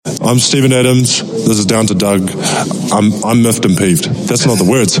I'm Stephen Adams. This is Down to Doug. I'm miffed and peeved. That's not the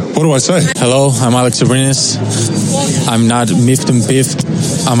words. What do I say? Hello, I'm Alex Abrinas. I'm not miffed and peeved.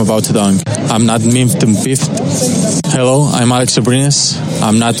 I'm about to dunk. I'm not miffed and peeved. Hello, I'm Alex Abrinas.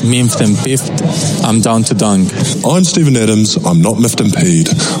 I'm not miffed and peeved. I'm down to dunk. I'm Stephen Adams. I'm not miffed and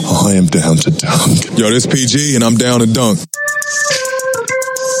peeved. I am down to dunk. Yo, this PG and I'm down to dunk.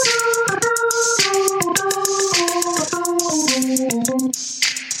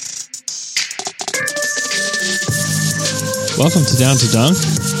 Welcome to Down to Dunk.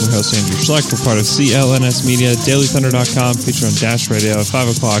 We're host Andrew Schleck. We're part of CLNS Media, DailyThunder.com, feature on Dash Radio at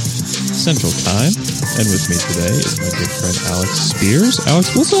 5 o'clock Central Time. And with me today is my good friend Alex Spears.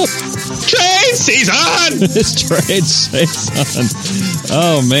 Alex, what's up? Trade season! It's trade season.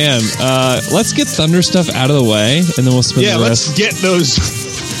 Oh, man. Let's get Thunder stuff out of the way, and then we'll spend the rest.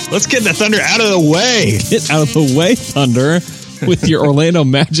 Let's get the Thunder out of the way. Get out of the way, Thunder, with your Orlando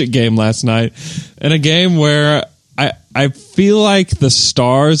Magic game last night. And a game where I feel like the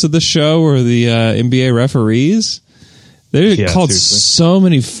stars of the show were the NBA referees. They called so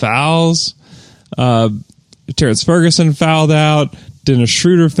many fouls. Terrence Ferguson fouled out. Dennis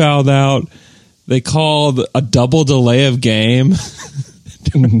Schroeder fouled out. They called a double delay of game.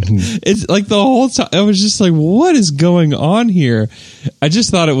 It's like the whole time I was just like, what is going on here? I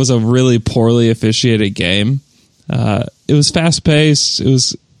just thought it was a really poorly officiated game. It was fast paced.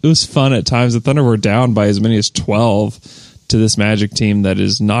 It was fun at times. The Thunder were down by as many as 12 to this Magic team that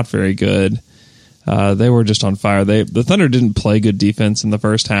is not very good. They were just on fire. The Thunder didn't play good defense in the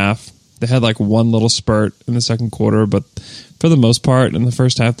first half. They had like one little spurt in the second quarter, but for the most part in the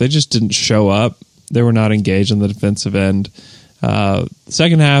first half, they just didn't show up. They were not engaged on the defensive end.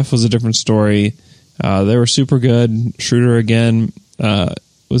 Second half was a different story. They were super good. Schroeder again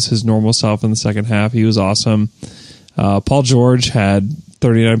was his normal self in the second half. He was awesome. Paul George had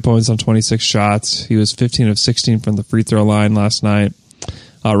 39 points on 26 shots. He was 15 of 16 from the free throw line last night.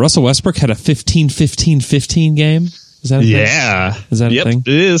 Russell Westbrook had a 15-15-15 game. Is that a thing? Is that a thing? It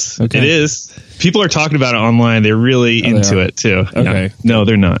is. Okay. It is. People are talking about it online. They're really into it too. Okay. Yeah. No,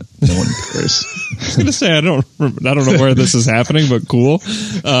 they're not. No one cares. I was gonna say I don't know where this is happening, but cool.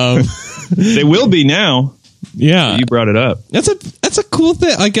 They will be now. Yeah, you brought it up. That's a cool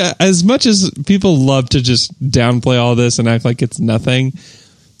thing. Like as much as people love to just downplay all this and act like it's nothing.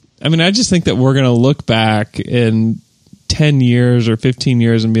 I mean, I just think that we're gonna look back in 10 years or 15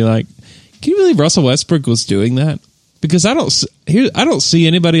 years and be like, can you believe Russell Westbrook was doing that? Because I don't see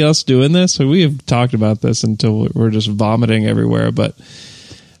anybody else doing this. So we have talked about this until we're just vomiting everywhere. But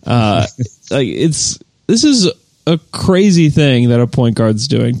this is a crazy thing that a point guard's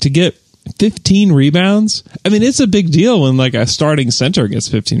doing to get 15 rebounds. I mean, it's a big deal when like a starting center gets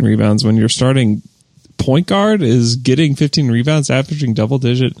 15 rebounds. When your starting point guard is getting 15 rebounds, averaging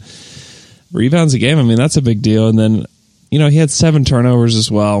double-digit rebounds a game. I mean, that's a big deal. And then, he had 7 turnovers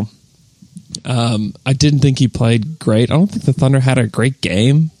as well. I didn't think he played great. I don't think the Thunder had a great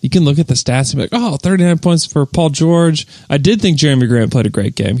game. You can look at the stats and be like, 39 points for Paul George. I did think Jeremy Grant played a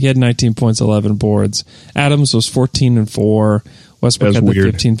great game. He had 19 points, 11 boards. Adams was 14-4. Westbrook had the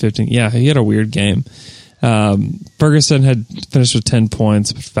 15-15. Yeah, he had a weird game. Ferguson had finished with 10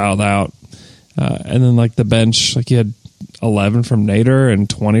 points, but fouled out. And then like the bench, like he had 11 from Nader and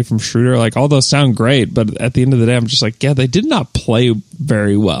 20 from Schroeder. Like all those sound great, but at the end of the day, I'm just like, yeah, they did not play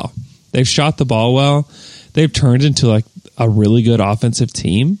very well. They've shot the ball well. They've turned into like a really good offensive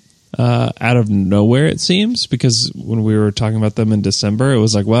team out of nowhere, it seems, because when we were talking about them in December, it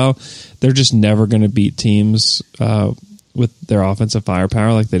was like, well, they're just never going to beat teams with their offensive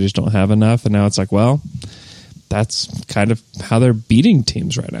firepower. Like they just don't have enough. And now it's like, well, that's kind of how they're beating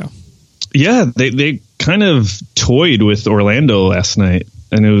teams right now. Yeah, they kind of toyed with Orlando last night.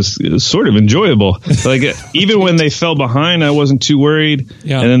 And it was sort of enjoyable. Like even when they fell behind, I wasn't too worried.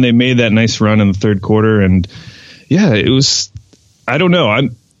 Yeah. And then they made that nice run in the third quarter. And yeah, it was. I don't know.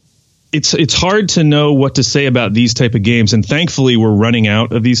 It's hard to know what to say about these type of games. And thankfully, we're running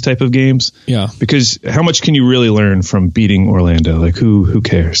out of these type of games. Yeah. Because how much can you really learn from beating Orlando? Like who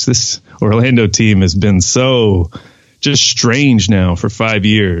cares? This Orlando team has been so just strange now for 5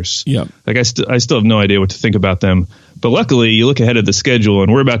 years. Yeah. Like I still have no idea what to think about them. But luckily, you look ahead at the schedule,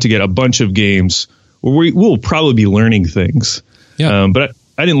 and we're about to get a bunch of games where we'll probably be learning things. Yeah. But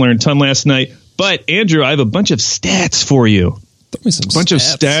I didn't learn a ton last night. But, Andrew, I have a bunch of stats for you. Throw me some bunch of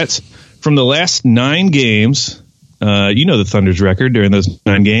stats from the last 9 games. You know the Thunder's record during those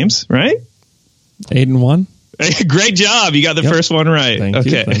 9 games, right? 8-1. Great job. You got the first one right.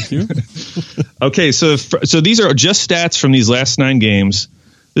 Thank you. Okay, so these are just stats from these last 9 games.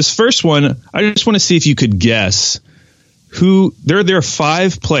 This first one, I just want to see if you could guess there are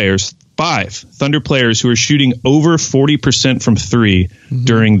 5 Thunder players who are shooting over 40% from 3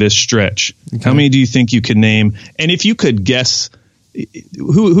 during this stretch. Okay. How many do you think you could name? And if you could guess,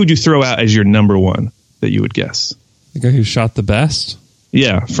 who'd you throw out as your number one that you would guess? The guy who shot the best?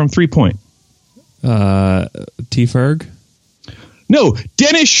 Yeah, from 3-point. T-Ferg? No,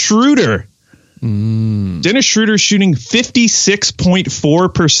 Dennis Schroeder. Dennis Schroeder shooting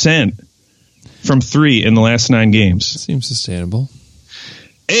 56.4% from 3 in the last 9 games. Seems sustainable.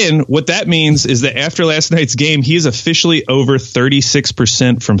 And what that means is that after last night's game, he is officially over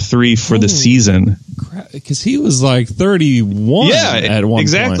 36% from 3 for the season. Because he was like 31 at one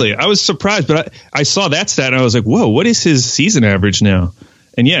exactly. point. I was surprised, but I saw that stat and I was like, whoa, what is his season average now?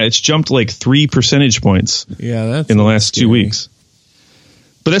 And yeah, it's jumped like 3 percentage points in the last 2 weeks.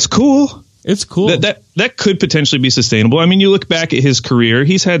 But that's cool. It's cool. That could potentially be sustainable. I mean, you look back at his career,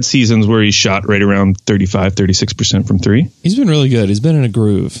 he's had seasons where he's shot right around 35, 36% from 3. He's been really good. He's been in a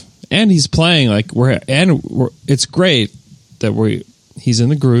groove. And he's playing like it's great that he's in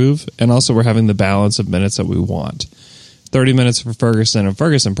the groove, and also we're having the balance of minutes that we want. 30 minutes for Ferguson, and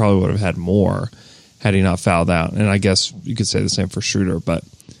Ferguson probably would have had more had he not fouled out. And I guess you could say the same for Schroeder, but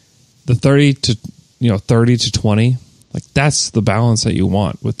the 30 to 20, like that's the balance that you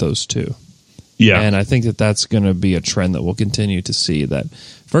want with those two. Yeah. And I think that that's going to be a trend that we'll continue to see, that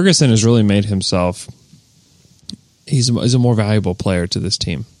Ferguson has really made himself, he's a more valuable player to this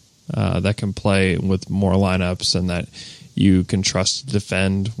team that can play with more lineups and that you can trust to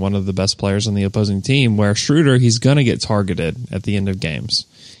defend one of the best players on the opposing team, where Schroeder, he's going to get targeted at the end of games.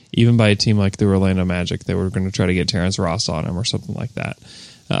 Even by a team like the Orlando Magic, they were going to try to get Terrence Ross on him or something like that.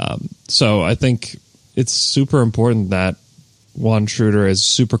 So I think it's super important that Juan Schroeder is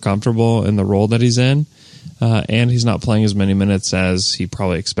super comfortable in the role that he's in, and he's not playing as many minutes as he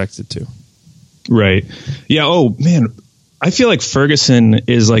probably expected to. Right. Yeah. Oh, man. I feel like Ferguson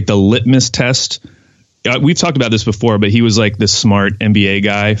is like the litmus test. We've talked about this before, but he was like the smart NBA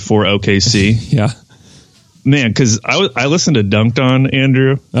guy for OKC. Yeah. Man, because I listened to Dunked On,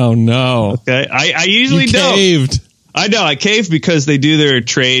 Andrew. Oh, no. Okay. I usually don't. Caved. I know. I caved because they do their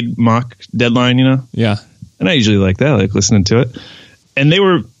trade mock deadline, Yeah. And I usually like that. I like listening to it. And they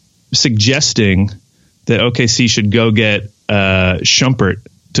were suggesting that OKC should go get Shumpert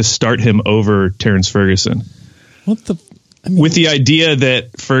to start him over Terrence Ferguson. With the idea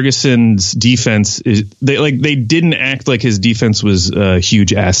that Ferguson's defense they didn't act like his defense was a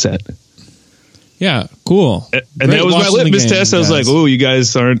huge asset. Yeah, cool. And that was my litmus test. I was like, "Oh, you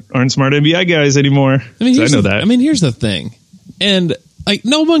guys aren't smart NBA guys anymore." I know that. I mean, here's the thing, and like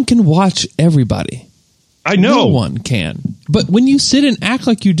no one can watch everybody. I know no one can, but when you sit and act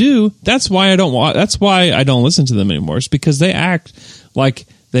like you do, that's why I don't. That's why I don't listen to them anymore. It's because they act like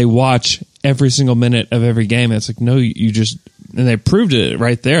they watch every single minute of every game. And it's like, no, you just, and they proved it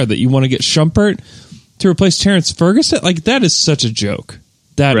right there that you want to get Shumpert to replace Terrence Ferguson. Like that is such a joke.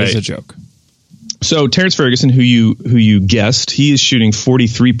 That is a joke. So Terrence Ferguson, who you guessed, he is shooting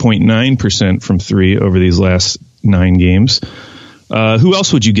 43.9% from 3 over these last 9 games. Who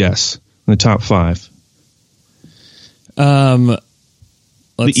else would you guess in the top 5? The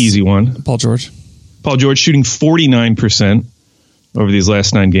easy one. Paul George shooting 49% over these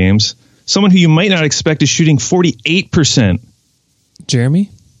last 9 games. Someone who you might not expect is shooting 48%. Jeremy?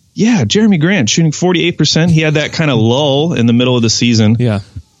 Yeah, Jeremy Grant shooting 48%. He had that kind of lull in the middle of the season. Yeah.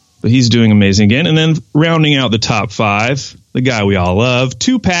 But he's doing amazing again. And then rounding out the top 5, the guy we all love,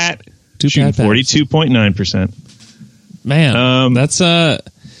 Two-Pat, shooting 42.9%. Man, that's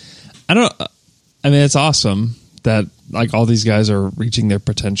it's awesome that like all these guys are reaching their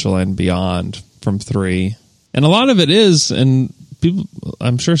potential and beyond from 3. And a lot of it is, and people,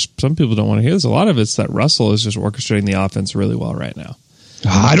 I'm sure some people don't want to hear this, a lot of it's that Russell is just orchestrating the offense really well right now.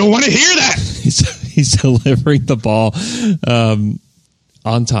 I don't want to hear that. He's delivering the ball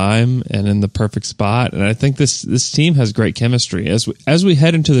on time and in the perfect spot. And I think this team has great chemistry. As we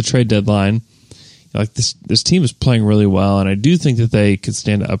head into the trade deadline, like this team is playing really well, and I do think that they could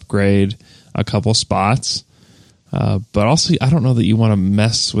stand to upgrade a couple spots. But also, I don't know that you want to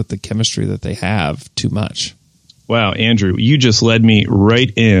mess with the chemistry that they have too much. Wow, Andrew, you just led me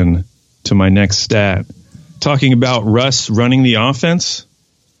right in to my next stat. Talking about Russ running the offense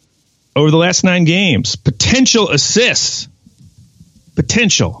over the last 9 games. Potential assists.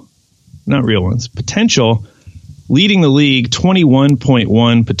 Potential. Not real ones. Potential. Leading the league,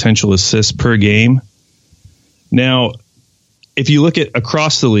 21.1 potential assists per game. Now, if you look at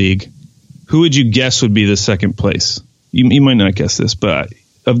across the league, who would you guess would be the second place? You might not guess this, but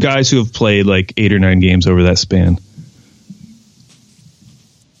of guys who have played like 8 or 9 games over that span.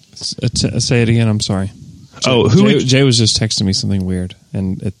 Say it again. I'm sorry. Jay was just texting me something weird,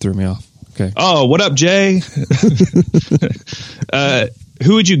 and it threw me off. Okay. Oh, what up, Jay?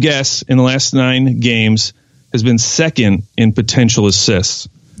 Who would you guess in the last 9 games has been second in potential assists?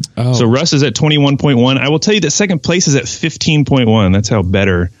 Oh. So Russ is at 21.1. I will tell you that second place is at 15.1. That's how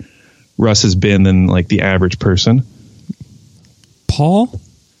better Russ has been than like the average person. Paul?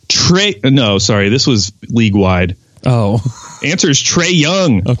 No, sorry. This was league wide. Oh. Answer is Trae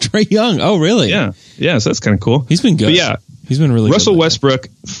Young. Oh, Trae Young. Oh, really? Yeah. Yeah, so that's kind of cool. He's been good. But yeah. He's been really Russell good. Westbrook,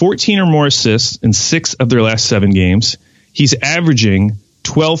 14 or more assists in 6 of their last 7 games. He's averaging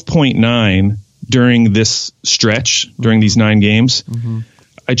 12.9 during this stretch, during these 9 games. Mm-hmm.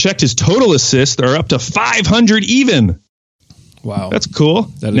 I checked his total assists. They're up to 500 even. Wow. That's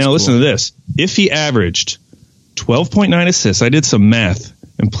cool. Now listen to this. If he averaged 12.9 assists, I did some math,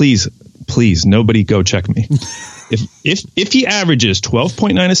 and please, nobody go check me. If he averages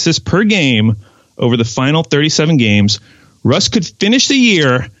 12.9 assists per game over the final 37 games, Russ could finish the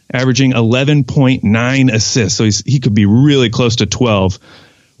year averaging 11.9 assists. So he could be really close to 12,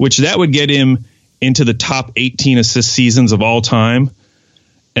 which that would get him into the top 18 assist seasons of all time.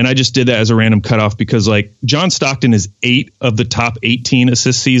 And I just did that as a random cutoff because like John Stockton is 8 of the top 18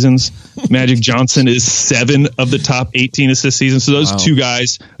 assist seasons. Magic Johnson is 7 of the top 18 assist seasons. So those two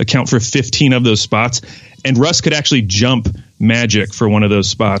guys account for 15 of those spots. And Russ could actually jump Magic for one of those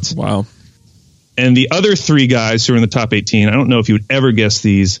spots. Wow. And the other 3 guys who are in the top 18, I don't know if you would ever guess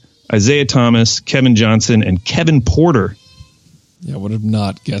these: Isaiah Thomas, Kevin Johnson, and Kevin Porter. Yeah, I would have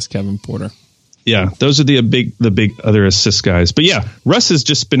not guessed Kevin Porter. Yeah, those are the big other assist guys. But yeah, Russ has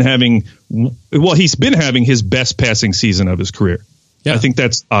just been he's been having his best passing season of his career. Yeah. I think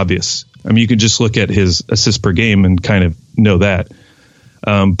that's obvious. I mean, you can just look at his assists per game and kind of know that.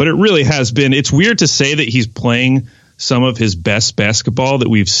 But it really has been. It's weird to say that he's playing some of his best basketball that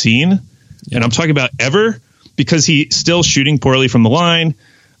we've seen. Yeah. And I'm talking about ever, because he's still shooting poorly from the line.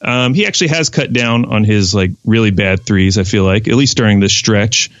 He actually has cut down on his like really bad threes, I feel like, at least during this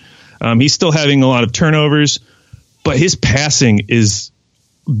stretch. He's still having a lot of turnovers, but his passing is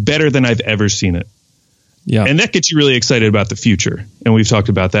better than I've ever seen it. Yeah. And that gets you really excited about the future. And we've talked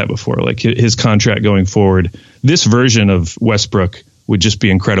about that before, like his contract going forward. This version of Westbrook would just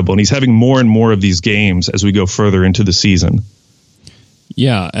be incredible. And he's having more and more of these games as we go further into the season.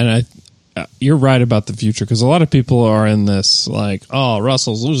 Yeah. And you're right about the future, because a lot of people are in this like, oh,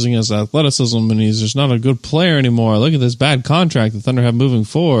 Russell's losing his athleticism and he's just not a good player anymore. Look at this bad contract the Thunder have moving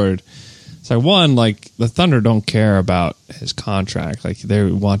forward. So one, like the Thunder don't care about his contract. Like they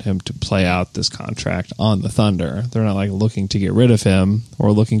want him to play out this contract on the Thunder. They're not like looking to get rid of him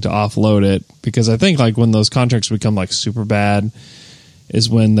or looking to offload it, because I think like when those contracts become like super bad is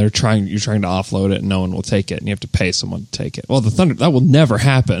when you're trying to offload it and no one will take it and you have to pay someone to take it. Well, the Thunder, that will never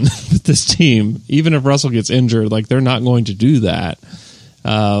happen with this team. Even if Russell gets injured, like they're not going to do that.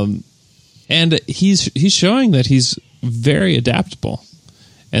 And he's showing that he's very adaptable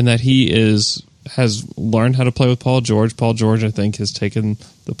and that he has learned how to play with Paul George. Paul George, I think, has taken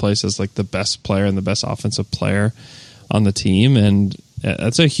the place as like the best player and the best offensive player on the team, and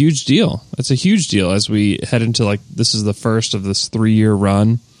that's a huge deal. That's a huge deal as we head into like this is the first of this 3-year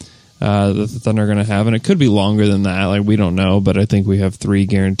run that the Thunder are going to have, and it could be longer than that. Like we don't know, but I think we have 3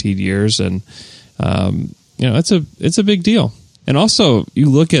 guaranteed years, and it's a big deal. And also, you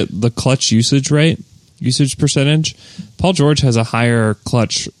look at the clutch usage percentage. Paul George has a higher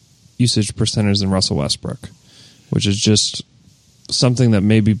clutch usage percentage than Russell Westbrook, which is just something that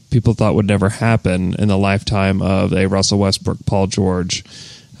maybe people thought would never happen in the lifetime of a Russell Westbrook, Paul George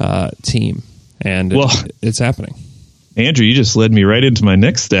team. And it's happening. Andrew, you just led me right into my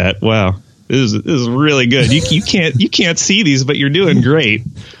next stat. Wow. This is really good. You can't see these, but you're doing great.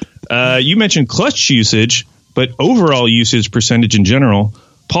 You mentioned clutch usage, but overall usage percentage in general,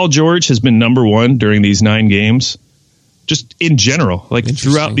 Paul George has been number 1 during these 9 games. Just in general, like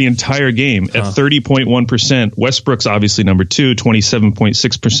throughout the entire game at 30.1%. Westbrook's obviously number 2,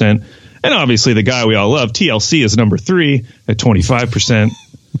 27.6%. And obviously the guy we all love, TLC, is number 3 at 25%.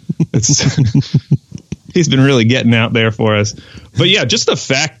 He's been really getting out there for us. But yeah, just the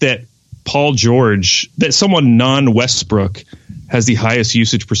fact that Paul George, that someone non-Westbrook has the highest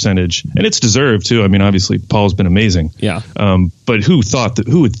usage percentage, and it's deserved too. I mean, obviously Paul's been amazing. Yeah. But who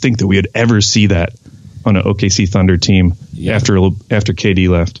would think that we would ever see that on an OKC Thunder team after KD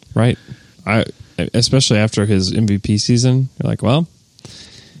left? Right. Especially after his MVP season, you're like, well,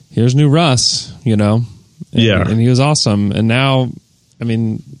 here's new Russ, And he was awesome. And now, I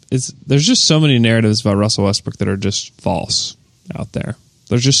mean, there's just so many narratives about Russell Westbrook that are just false out there.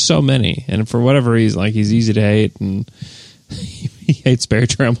 There's just so many. And for whatever reason, like he's easy to hate and he hates Barry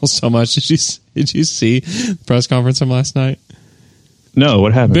Tramel so much. Did you see the press conference from last night? No,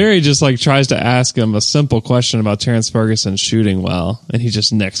 what happened? Barry just tries to ask him a simple question about Terrence Ferguson shooting well, and he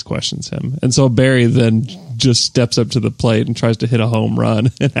just next questions him. And so Barry then just steps up to the plate and tries to hit a home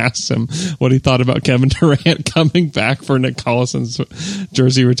run and asks him what he thought about Kevin Durant coming back for Nick Collison's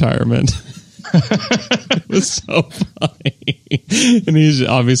jersey retirement. It was so funny. And he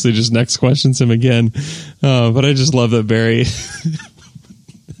obviously just next questions him again. But I just love that Barry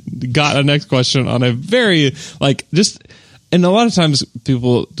got a next question on a very, and a lot of times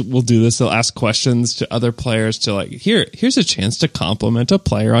people will do this. They'll ask questions to other players to here's a chance to compliment a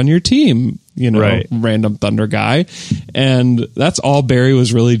player on your team, right. Random Thunder guy. And that's all Barry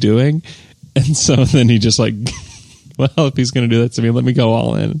was really doing. And so then he just well, if he's going to do that to me, let me go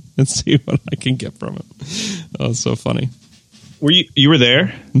all in and see what I can get from him. That was so funny. Were you were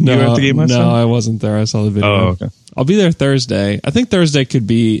there? No, you were at the game last time? I wasn't there. I saw the video. Oh, okay. I'll be there Thursday. I think Thursday could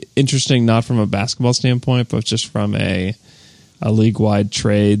be interesting, not from a basketball standpoint, but just from a league-wide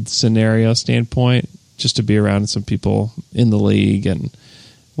trade scenario standpoint, just to be around some people in the league and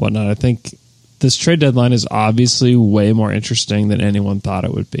whatnot. I think this trade deadline is obviously way more interesting than anyone thought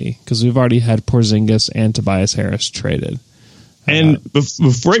it would be, because we've already had Porzingis and Tobias Harris traded. And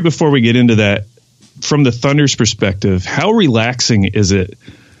right before we get into that, from the Thunder's perspective, how relaxing is it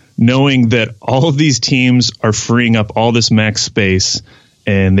knowing that all of these teams are freeing up all this max space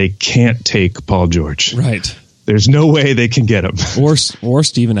and they can't take Paul George? Right. There's no way they can get him. Or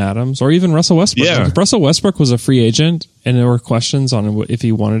Steven Adams, or even Russell Westbrook. Yeah. If Russell Westbrook was a free agent and there were questions on if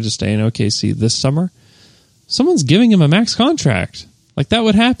he wanted to stay in OKC this summer, someone's giving him a max contract. That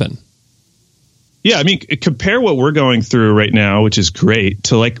would happen. Yeah, I mean, compare what we're going through right now, which is great,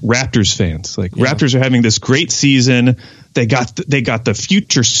 to Raptors fans. Raptors are having this great season. They got the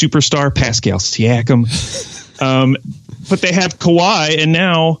future superstar Pascal Siakam, but they have Kawhi, and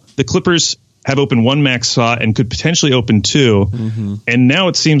now the Clippers have opened one max slot and could potentially open two. Mm-hmm. And now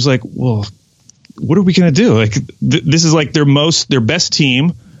it seems well, what are we going to do? This is their best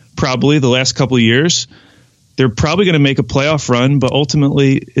team, probably the last couple of years. They're probably going to make a playoff run, but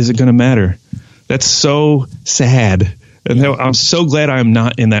ultimately, is it going to matter? That's so sad. And I'm so glad I'm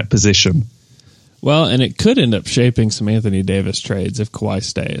not in that position. Well, and it could end up shaping some Anthony Davis trades if Kawhi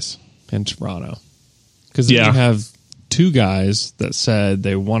stays in Toronto. Because you have two guys that said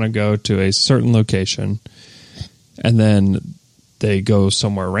they want to go to a certain location, and then they go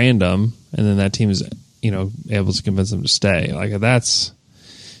somewhere random, and then that team is, able to convince them to stay. That's,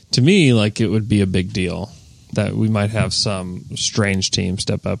 to me, it would be a big deal that we might have some strange team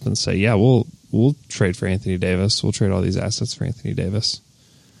step up and say, yeah, we'll trade for Anthony Davis. We'll trade all these assets for Anthony Davis.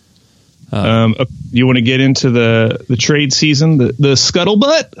 You want to get into the trade season, the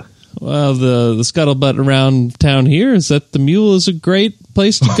scuttlebutt? Well, the scuttlebutt around town here is that the Mule is a great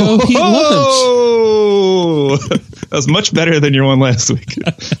place to go eat lunch. That was much better than your one last week.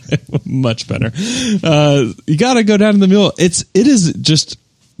 Much better. You got to go down to the Mule. It has just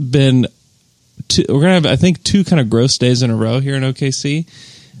been. We're gonna have, I think, 2 kind of gross days in a row here in OKC,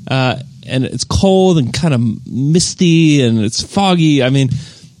 and it's cold and kind of misty and it's foggy. I mean,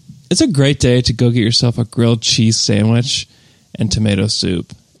 it's a great day to go get yourself a grilled cheese sandwich and tomato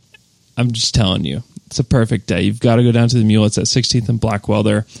soup. I'm just telling you, it's a perfect day. You've got to go down to the Mule. It's at 16th and Blackwell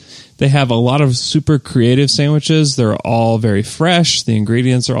there. They have a lot of super creative sandwiches. They're all very fresh. The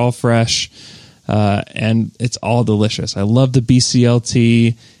ingredients are all fresh, and it's all delicious. I love the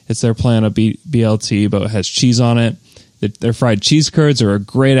BCLT. It's their play on a BLT, but it has cheese on it. Their fried cheese curds are a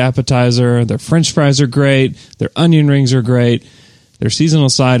great appetizer. Their French fries are great. Their onion rings are great. Their seasonal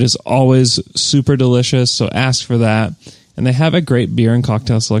side is always super delicious, so ask for that. And they have a great beer and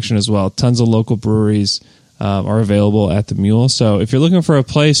cocktail selection as well. Tons of local breweries are available at the Mule. So if you're looking for a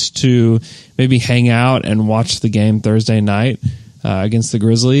place to maybe hang out and watch the game Thursday night against the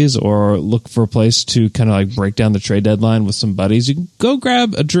Grizzlies, or look for a place to kind of break down the trade deadline with some buddies, you can go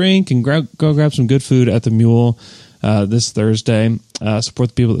grab a drink and go grab some good food at the Mule this Thursday. Support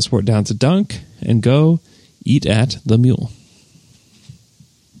the people that support Down to Dunk, and go eat at the Mule.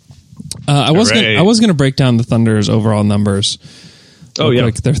 I was going to break down the Thunder's overall numbers. Oh, yeah.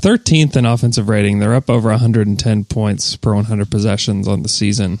 They're 13th in offensive rating. They're up over 110 points per 100 possessions on the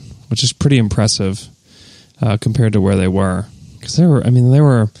season, which is pretty impressive compared to where they were. Because they were in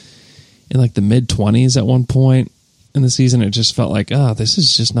the mid-20s at one point in the season. It just felt this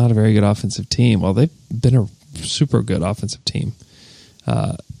is just not a very good offensive team. Well, they've been a super good offensive team,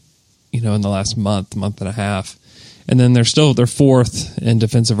 in the last month and a half. And then they're 4th in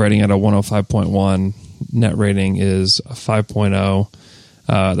defensive rating at a 105.1. Net rating is a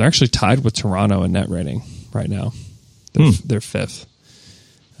 5.0. They're actually tied with Toronto in net rating right now. They're fifth.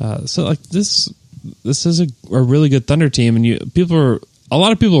 So like this is a really good Thunder team, and a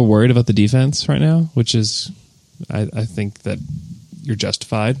lot of people are worried about the defense right now, which is, I think that you're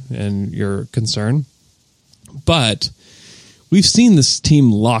justified in your concern. But we've seen this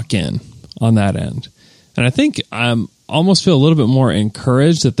team lock in on that end. And I think I almost feel a little bit more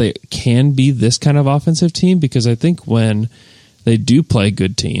encouraged that they can be this kind of offensive team, because I think when they do play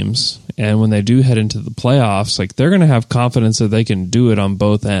good teams and when they do head into the playoffs, like they're going to have confidence that they can do it on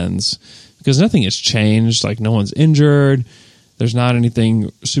both ends, because nothing has changed. Like no one's injured. There's not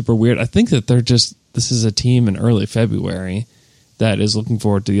anything super weird. I think that this is a team in early February that is looking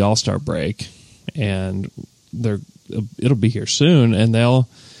forward to the All-Star break, and it'll be here soon, and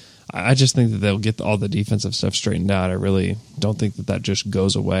I just think that they'll get all the defensive stuff straightened out. I really don't think that just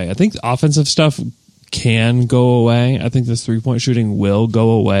goes away. I think the offensive stuff can go away. I think this 3-point shooting will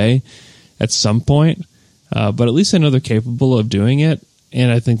go away at some point, but at least I know they're capable of doing it,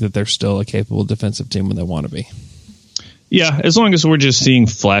 and I think that they're still a capable defensive team when they want to be. Yeah, as long as we're just seeing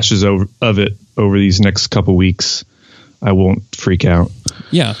flashes of it over these next couple weeks, I won't freak out.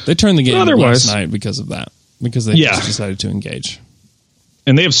 Yeah, they turned the game last night because of that, because they just decided to engage.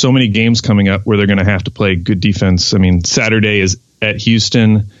 And they have so many games coming up where they're going to have to play good defense. I mean, Saturday is at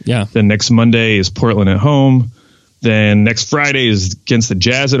Houston. Yeah. Then next Monday is Portland at home. Then next Friday is against the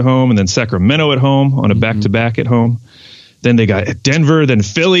Jazz at home, and then Sacramento at home on a back-to-back at home. Then they got Denver, then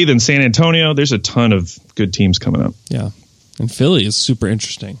Philly, then San Antonio. There's a ton of good teams coming up. Yeah. And Philly is super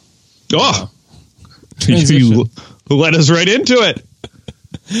interesting. Oh! You led us right into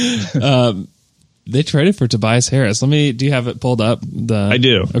it. They traded for Tobias Harris. Do you have it pulled up? I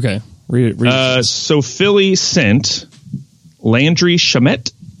do. Okay. Read it. So Philly sent Landry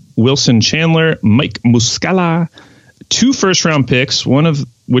Shamet, Wilson Chandler, Mike Muscala, 2 first-round picks, one of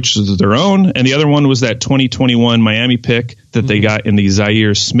which is their own, and the other one was that 2021 Miami pick that they got in the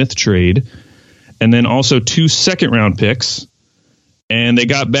Zaire Smith trade, and then also 2 second-round picks, and they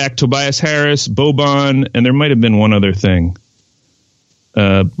got back Tobias Harris, Boban, and there might have been one other thing.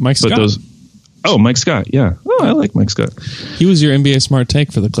 Mike Scott. Mike Scott, yeah. Oh, I like Mike Scott. He was your NBA smart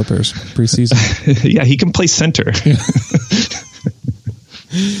take for the Clippers preseason. Yeah, he can play center.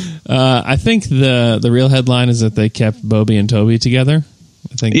 I think the real headline is that they kept Bobby and Toby together.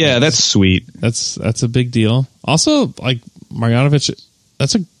 I think that's sweet. That's a big deal. Also, like Marjanovic,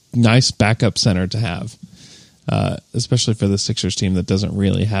 that's a nice backup center to have, especially for the Sixers team that doesn't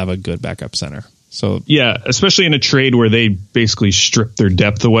really have a good backup center. So yeah, especially in a trade where they basically stripped their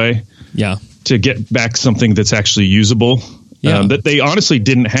depth away. Yeah. To get back something that's actually usable, that they honestly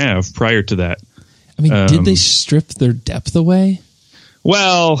didn't have prior to that. I mean, did they strip their depth away?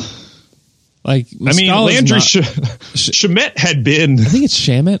 Well, like Landry Shamet had been. I think it's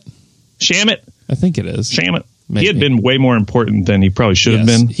Shamet. Shamet. I think it is Shamet. Maybe. He had been way more important than he probably should have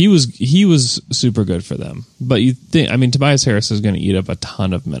been. He was super good for them. But you think, Tobias Harris is going to eat up a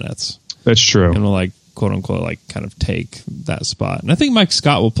ton of minutes. That's true. And will quote unquote kind of take that spot. And I think Mike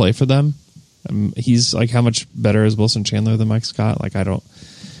Scott will play for them. He's how much better is Wilson Chandler than Mike Scott? I don't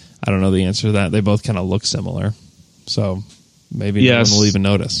know the answer to that. They both kind of look similar, so maybe no one will even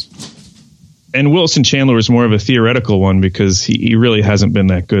notice. And Wilson Chandler is more of a theoretical one because he really hasn't been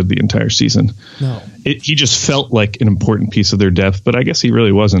that good the entire season. No, he just felt like an important piece of their depth, but I guess he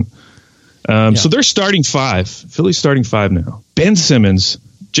really wasn't. So they're starting 5. Philly's starting 5 now. Ben Simmons,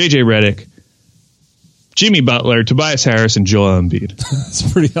 JJ Redick, Jimmy Butler, Tobias Harris, and Joel Embiid.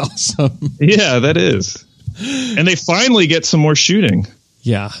 That's pretty awesome. Yeah, that is. And they finally get some more shooting.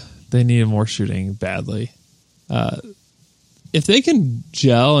 Yeah, they need more shooting badly. If they can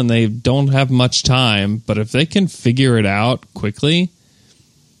gel, and they don't have much time, but if they can figure it out quickly,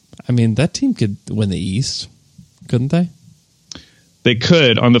 that team could win the East, couldn't they? They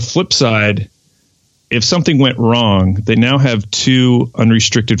could. On the flip side, if something went wrong, they now have 2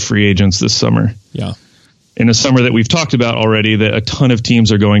 unrestricted free agents this summer. Yeah. In a summer that we've talked about already, that a ton of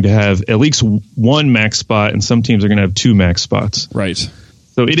teams are going to have at least 1 max spot, and some teams are going to have 2 max spots. Right.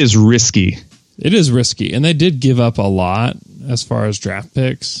 So it is risky. It is risky, and they did give up a lot as far as draft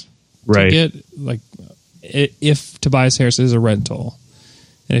picks. Right. To get, if Tobias Harris is a rental,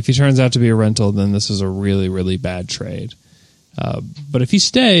 and if he turns out to be a rental, then this is a really, really bad trade. But if he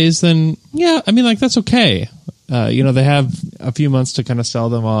stays, then that's okay. They have a few months to kind of sell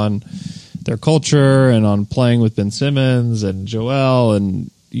them on their culture and on playing with Ben Simmons and Joel,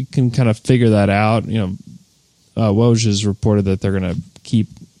 and you can kind of figure that out. Woj has reported that they're going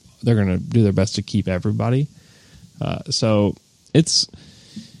to do their best to keep everybody. So it's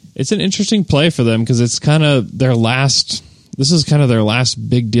an interesting play for them because it's kind of their last this is kind of their last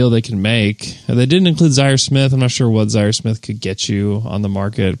big deal they can make. They didn't include Zaire Smith. I'm not sure what Zaire Smith could get you on the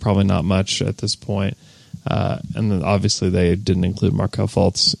market. Probably not much at this point. And then obviously they didn't include Markelle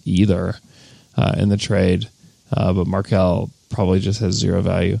Fultz either in the trade. But Markelle probably just has zero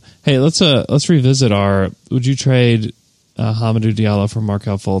value. Hey, let's revisit would you trade Hamidou Diallo for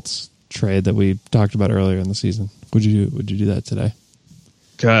Markelle Fultz trade that we talked about earlier in the season? Would you do that today?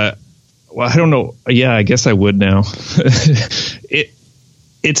 Well, I don't know. Yeah, I guess I would now.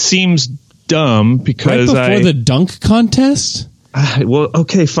 It seems dumb because right before the dunk contest. Well,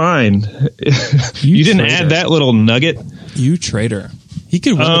 okay, fine. You didn't add that little nugget. You traitor. He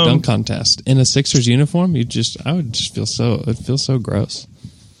could win the dunk contest in a Sixers uniform. I would just feel so gross.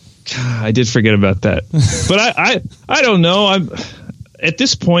 God, I did forget about that. But I don't know. At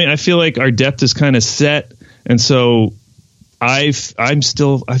this point, I feel like our depth is kind of set, and so I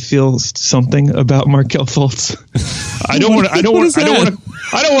feel something about Markelle Fultz. I don't want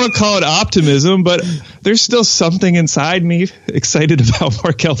to call it optimism, but there's still something inside me excited about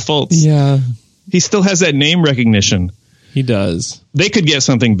Markelle Fultz. Yeah, he still has that name recognition. He does. They could get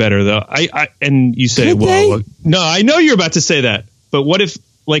something better though. And you say, well, no, I know you're about to say that, but what if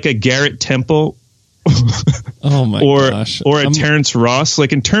like a Garrett Temple? Oh my gosh! Or a Terrence Ross,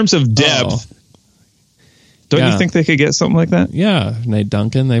 like in terms of depth. Don't you think they could get something like that? Yeah, Nate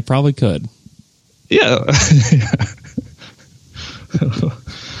Duncan, they probably could. Yeah.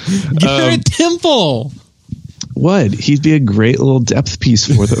 Garrett Temple. What? He'd be a great little depth piece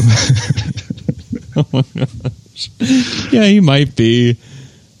for them. Oh my gosh. Yeah, he might be.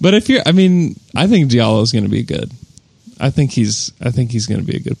 But I think Diallo is going to be good. I think he's going to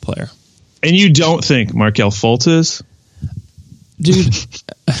be a good player. And you don't think Markelle Fultz is? Dude,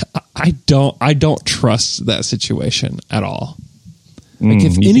 I don't trust that situation at all. Like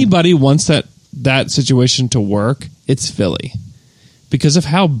if anybody wants that situation to work, it's Philly. Because of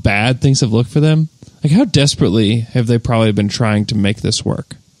how bad things have looked for them. Like how desperately have they probably been trying to make this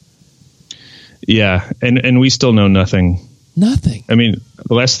work? Yeah, and we still know nothing. Nothing. I mean,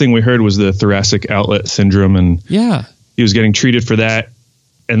 the last thing we heard was the thoracic outlet syndrome, and he was getting treated for that,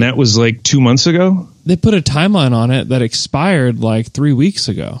 and that was like 2 months ago. They put a timeline on it that expired like 3 weeks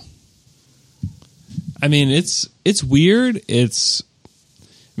ago. I mean, it's weird. It's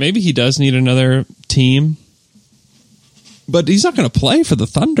maybe he does need another team, but he's not going to play for the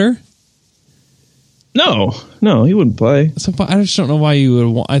Thunder. No, he wouldn't play. So I just don't know why you would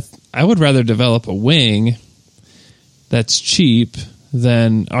want. I would rather develop a wing that's cheap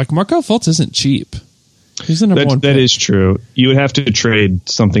than like Markelle Fultz isn't cheap. He's the number one pick. That is true. You would have to trade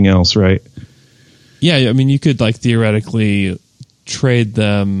something else, right? Yeah, I mean, you could like theoretically trade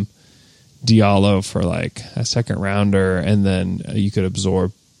them Diallo for like a second rounder, and then you could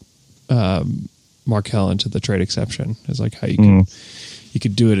absorb Markelle into the trade exception. Is like how you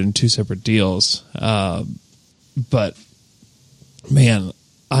could do it in two separate deals. But man,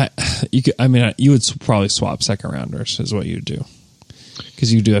 you would probably swap second rounders is what you would do,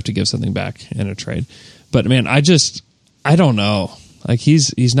 because you do have to give something back in a trade. But man, I don't know. Like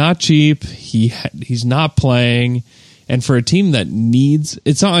he's not cheap. He's not playing, and for a team that needs,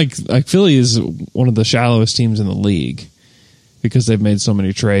 it's not like Philly is one of the shallowest teams in the league because they've made so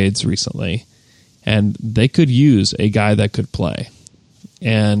many trades recently, and they could use a guy that could play,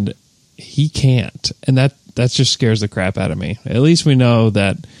 and he can't, and that just scares the crap out of me. At least we know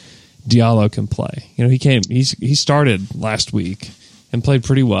that Diallo can play. You know, he started last week and played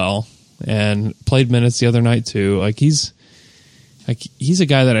pretty well, and played minutes the other night too. Like he's a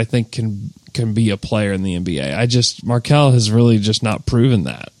guy that I think can be a player in the NBA. Markelle has really just not proven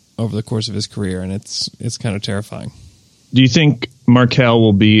that over the course of his career, and it's kind of terrifying. Do you think Markelle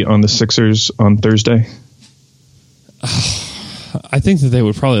will be on the Sixers on Thursday? I think that they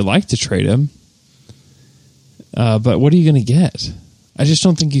would probably like to trade him. But what are you going to get? I just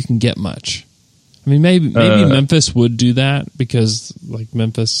don't think you can get much. I mean, maybe Memphis would do that because like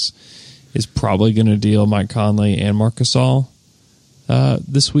Memphis is probably going to deal Mike Conley and Marc Gasol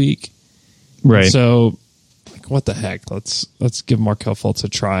this week. Right. So like, what the heck? Let's give Markelle Fultz a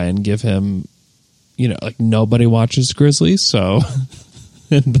try and give him, like nobody watches Grizzlies, so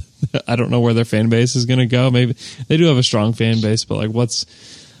and I don't know where their fan base is going to go. Maybe they do have a strong fan base, but what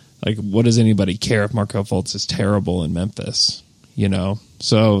does anybody care if Markelle Fultz is terrible in Memphis?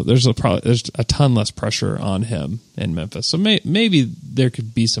 So there's a ton less pressure on him in Memphis. So maybe there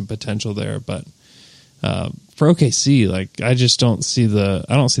could be some potential there, but for OKC, I just don't see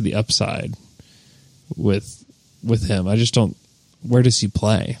the upside with him. I just don't. Where does he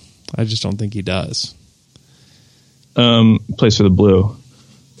play? I just don't think he does. Plays for the Blue.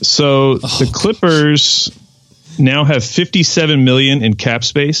 So the Clippers now have $57 million in cap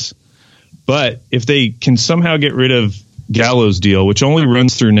space. But if they can somehow get rid of Gallo's deal, which only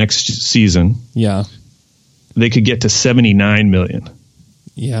runs through next season, they could get to $79 million.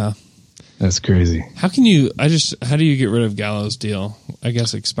 Yeah. That's crazy. How do you get rid of Gallo's deal? I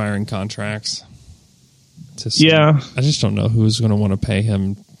guess expiring contracts. I just don't know who's going to want to pay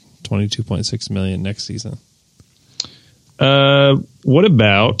him $22.6 million next season. What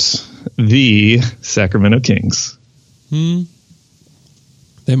about the Sacramento Kings?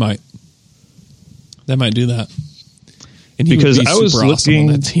 They might do that. And because I was looking awesome on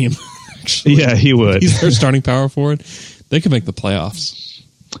that team. Actually. Yeah, he would. He's their starting power forward. They could make the playoffs.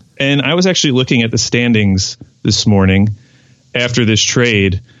 And I was actually looking at the standings this morning after this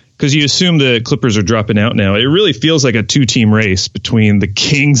trade, because you assume the Clippers are dropping out now. It really feels like a 2-team race between the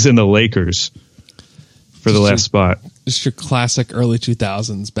Kings and the Lakers for the last spot. Just your classic early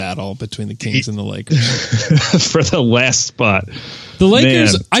 2000s battle between the Kings and the Lakers. For the last spot. The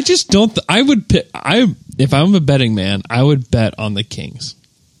Lakers, man. I just don't... if I'm a betting man, I would bet on the Kings.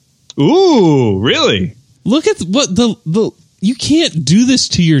 Ooh, really? Look at what the you can't do this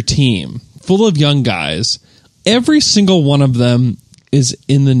to your team full of young guys. Every single one of them is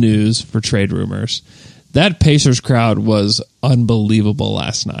in the news for trade rumors. That Pacers crowd was unbelievable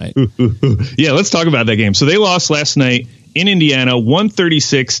last night. Yeah, let's talk about that game. So they lost last night in Indiana,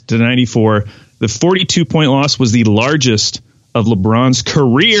 136-94. The 42-point loss was the largest of LeBron's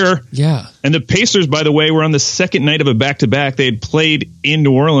career. Yeah. And the Pacers, by the way, were on the second night of a back-to-back. They had played in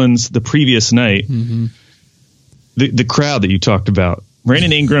New Orleans the previous night. Mm-hmm. The crowd that you talked about.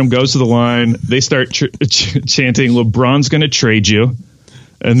 Brandon Ingram goes to the line. They start chanting, "LeBron's going to trade you."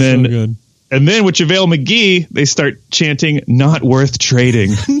 And then, and then with JaVale McGee, they start chanting, "Not worth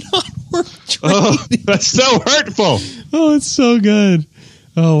trading." Not worth trading. Oh, that's so hurtful. Oh, it's so good.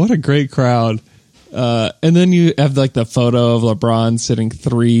 Oh, what a great crowd. And then you have like the photo of LeBron sitting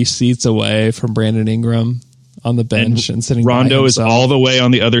 3 seats away from Brandon Ingram on the bench and sitting. Rondo is all the way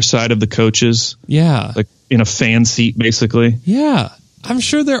on the other side of the coaches. Yeah. Like in a fan seat, basically. Yeah. I'm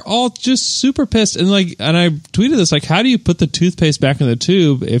sure they're all just super pissed. And I tweeted this, like, how do you put the toothpaste back in the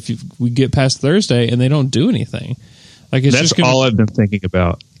tube if we get past Thursday and they don't do anything? Like, it's that's just all I've been thinking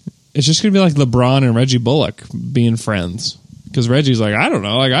about. It's just going to be like LeBron and Reggie Bullock being friends. Because Reggie's like, I don't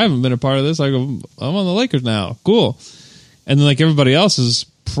know. Like, I haven't been a part of this. Like, I'm on the Lakers now. Cool. And then, like, everybody else is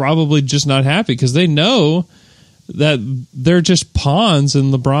probably just not happy because they know that they're just pawns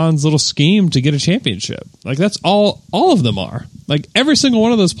in LeBron's little scheme to get a championship. Like, that's all of them are. Like, every single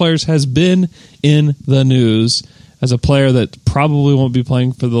one of those players has been in the news as a player that probably won't be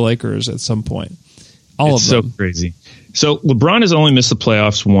playing for the Lakers at some point. It's of them. So crazy. So LeBron has only missed the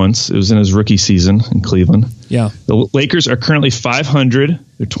playoffs once. It was in his rookie season in Cleveland. Yeah. The Lakers are currently 500.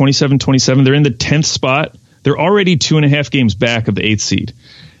 They're 27-27. They're in the 10th spot. They're already 2.5 games back of the 8th seed.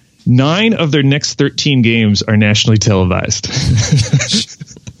 9 of their next 13 games are nationally televised.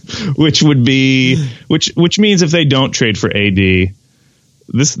 which means if they don't trade for AD,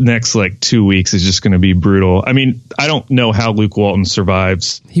 this next 2 weeks is just going to be brutal. I mean, I don't know how Luke Walton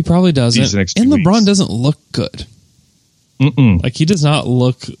survives. He probably doesn't. These next 2 and LeBron weeks. Doesn't look good. Like, he does not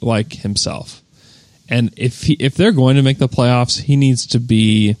look like himself. And if they're going to make the playoffs, he needs to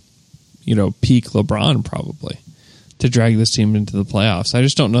be, peak LeBron probably to drag this team into the playoffs. I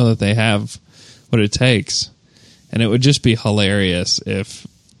just don't know that they have what it takes. And it would just be hilarious if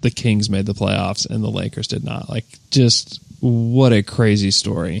the Kings made the playoffs and the Lakers did not. Like, just what a crazy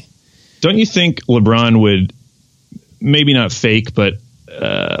story. Don't you think LeBron would maybe not fake, but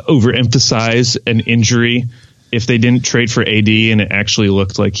overemphasize an injury if they didn't trade for AD and it actually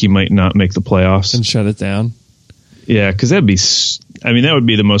looked like he might not make the playoffs? And shut it down? Yeah, because that would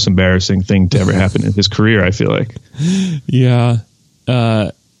be the most embarrassing thing to ever happen in his career, I feel like. Yeah.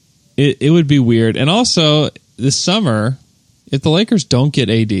 It would be weird. And also, this summer, if the Lakers don't get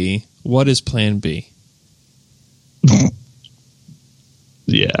AD, what is plan B?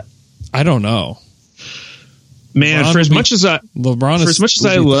 Yeah. I don't know. Man, LeBron for as much as I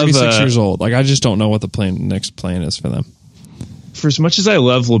love 36 years old. Like, I just don't know what the next plan is for them. For as much as I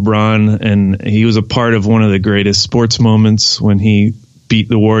love LeBron, and he was a part of one of the greatest sports moments when he beat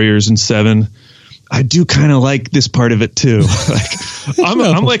the Warriors in 7, I do kind of like this part of it too. I'm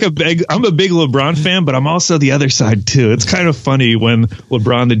a big LeBron fan, but I'm also the other side too. It's kind of funny when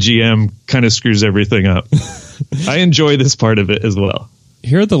LeBron, the GM, kind of screws everything up. I enjoy this part of it as well.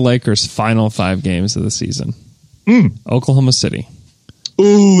 Here are the Lakers' final 5 games of the season. Oklahoma City.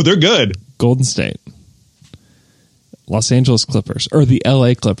 Ooh, they're good. Golden State. Los Angeles Clippers. Or the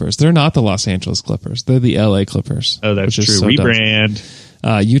LA Clippers. They're not the Los Angeles Clippers. They're the LA Clippers. Oh, that's true. Rebrand.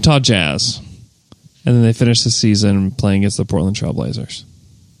 Utah Jazz. And then they finish the season playing against the Portland Trailblazers.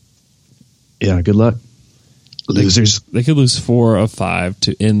 Yeah, good luck. Losers. They could lose 4 of 5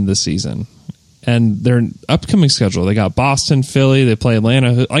 to end the season. And their upcoming schedule, they got Boston, Philly, they play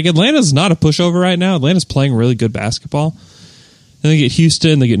Atlanta. Like, Atlanta's not a pushover right now. Atlanta's playing really good basketball. Then they get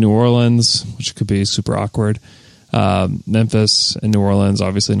Houston, they get New Orleans, which could be super awkward. Memphis and New Orleans,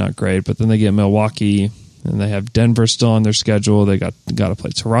 obviously not great. But then they get Milwaukee, and they have Denver still on their schedule. They got to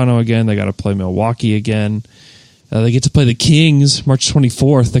play Toronto again. They got to play Milwaukee again. They get to play the Kings March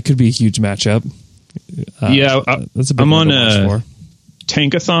 24th. That could be a huge matchup. That's a big I'm one on to watch for.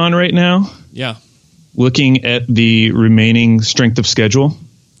 Tankathon right now. Yeah. Looking at the remaining strength of schedule.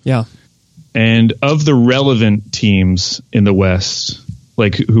 Yeah. And of the relevant teams in the West,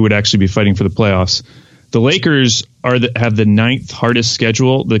 like who would actually be fighting for the playoffs, the Lakers have the 9th hardest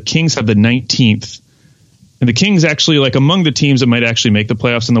schedule. The Kings have the 19th. And the Kings actually, like among the teams that might actually make the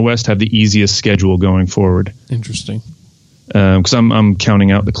playoffs in the West, have the easiest schedule going forward. Interesting. Because I'm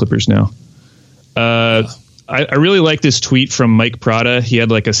counting out the Clippers now. I really like this tweet from Mike Prada. He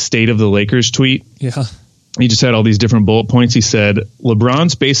had like a State of the Lakers tweet. Yeah. He just had all these different bullet points. He said,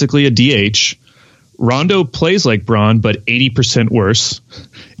 LeBron's basically a DH. Rondo plays like Bron, but 80% worse.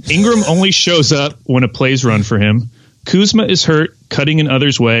 Ingram only shows up when a play's run for him. Kuzma is hurt, cutting in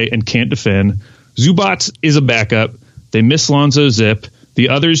others' way, and can't defend. Zubac is a backup. They miss Lonzo Zip. The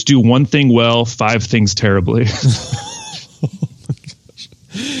others do one thing well, 5 things terribly. Oh my gosh.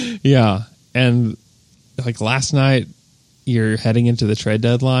 Yeah. And like last night, you're heading into the trade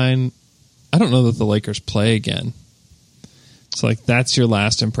deadline. I don't know that the Lakers play again. So like that's your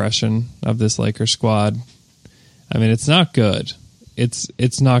last impression of this Lakers squad. I mean, it's not good.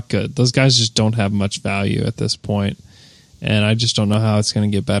 It's not good. Those guys just don't have much value at this point. And I just don't know how it's going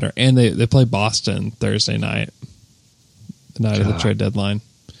to get better. And they play Boston Thursday night, the night of the trade deadline.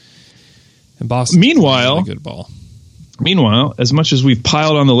 And Boston, meanwhile, really good ball. Meanwhile, as much as we've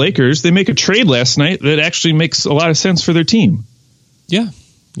piled on the Lakers, they make a trade last night that actually makes a lot of sense for their team. Yeah.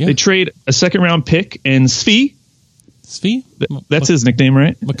 They trade a 2nd-round pick and Svi. That's his nickname,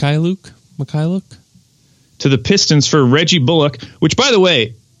 right? Mikhailuk. To the Pistons for Reggie Bullock, which, by the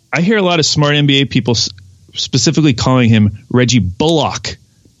way, I hear a lot of smart NBA people specifically calling him Reggie Bullock,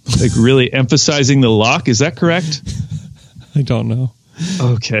 like really emphasizing the lock. Is that correct? I don't know.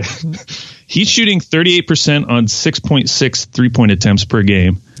 Okay. He's shooting 38% on 6.6 3-point attempts per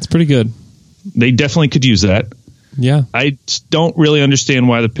game. It's pretty good. They definitely could use that. Yeah. I don't really understand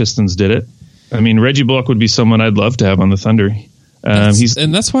why the Pistons did it. I mean, Reggie Bullock would be someone I'd love to have on the Thunder.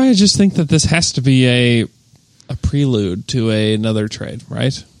 And that's why I just think that this has to be a prelude to another trade,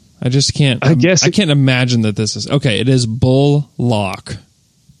 right? I just can't. I can't imagine that this is okay. It is Bullock.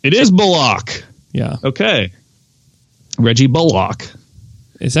 It is Bullock. Yeah. Okay. Reggie Bullock.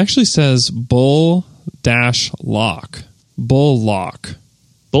 It actually says Bull-Lock. Bullock.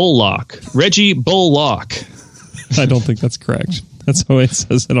 Reggie Bullock. I don't think that's correct. That's how it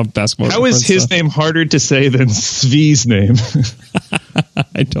says it on Basketball. How is his name harder to say than Svi's name?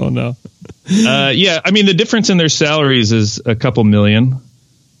 I don't know. Yeah, I mean, the difference in their salaries is a couple million.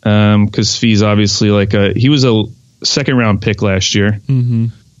 Because Svi's obviously he was a 2nd-round pick last year. Mm-hmm.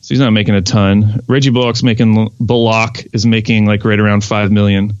 So he's not making a ton. Reggie Bullock is making like right around $5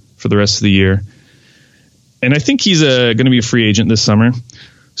 million for the rest of the year. And I think he's going to be a free agent this summer.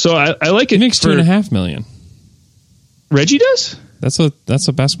 So I like it. He makes $2.5 million. Reggie does? That's what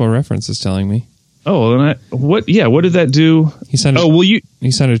Basketball Reference is telling me. Oh, then what did that do? He signed a 2-year,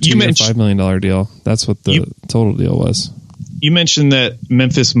 $5 million deal. That's what the total deal was. You mentioned that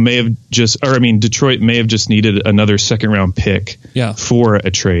Detroit may have just needed another 2nd-round pick for a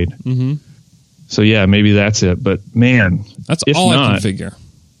trade. Mm-hmm. So yeah, maybe that's it. But man, that's all I can figure.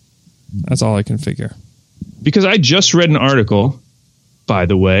 That's all I can figure. Because I just read an article, by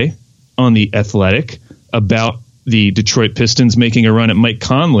the way, on The Athletic about the Detroit Pistons making a run at Mike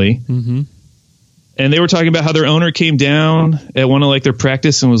Conley. Mm-hmm. And they were talking about how their owner came down at one of their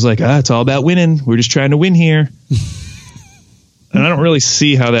practice and was like, it's all about winning. We're just trying to win here. And I don't really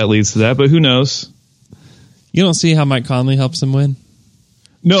see how that leads to that, but who knows? You don't see how Mike Conley helps them win?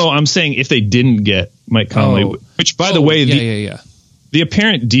 No, I'm saying if they didn't get Mike Conley, which by the way, the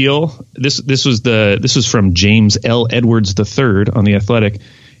apparent deal, this was from James L. Edwards III on The Athletic.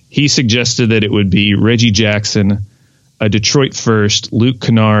 He suggested that it would be Reggie Jackson, a Detroit first, Luke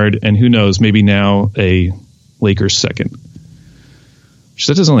Kennard, and who knows, maybe now a Lakers second. Which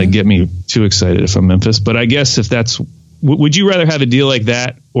that doesn't get me too excited if I'm Memphis, but I guess if that's, would you rather have a deal like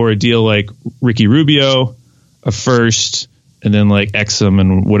that or a deal like Ricky Rubio, a first, and then Exum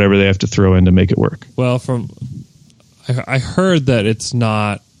and whatever they have to throw in to make it work? Well, I heard that it's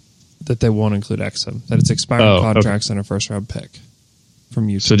not that they won't include Exum. That it's expiring contracts and a first-round pick from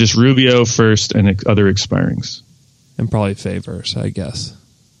Utah. So just Rubio first and other expirings. And probably Favors, I guess.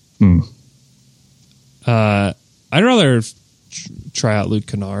 I'd rather try out Luke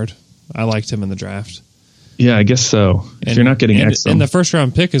Kennard. I liked him in the draft. Yeah, I guess so. If you're not getting Exum. And the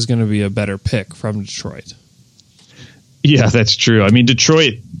first-round pick is going to be a better pick from Detroit. Yeah, that's true. I mean,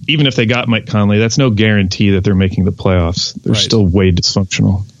 Detroit, even if they got Mike Conley, that's no guarantee that they're making the playoffs. They're still way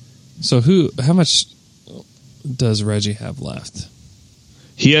dysfunctional. So how much does Reggie have left?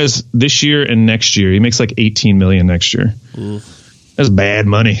 He has this year and next year. He makes like $18 million next year. Oof. That's bad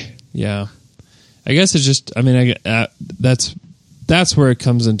money. Yeah. I guess it's just, I mean, that's where it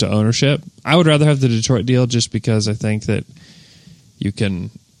comes into ownership. I would rather have the Detroit deal just because I think that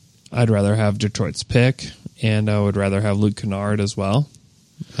I'd rather have Detroit's pick, and I would rather have Luke Kennard as well.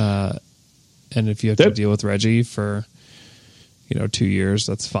 And if you have to deal with Reggie for, 2 years,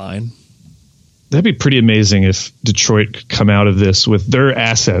 that's fine. That'd be pretty amazing if Detroit could come out of this with their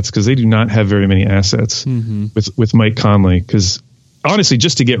assets, because they do not have very many assets with Mike Conley. Because honestly,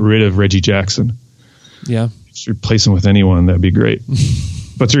 just to get rid of Reggie Jackson, just replace him with anyone, that'd be great.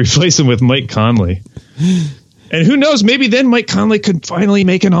 But to replace him with Mike Conley, and who knows, maybe then Mike Conley could finally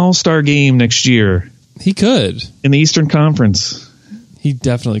make an All-Star game next year. He could in the Eastern Conference. He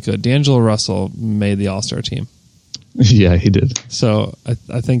definitely could. D'Angelo Russell made the All-Star team. Yeah, he did. So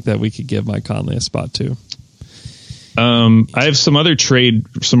I think that we could give Mike Conley a spot too. I have some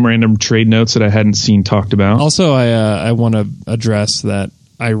random trade notes that I hadn't seen talked about. Also, I want to address that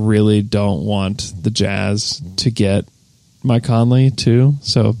I really don't want the Jazz to get Mike Conley too.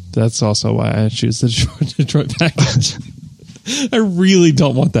 So that's also why I choose the Detroit package. I really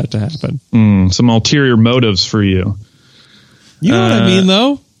don't want that to happen. Some ulterior motives for you. You know what I mean,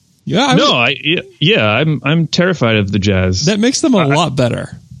 though? Yeah, I'm terrified of the Jazz. That makes them a lot better.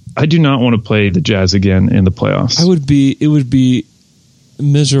 I do not want to play the Jazz again in the playoffs. It would be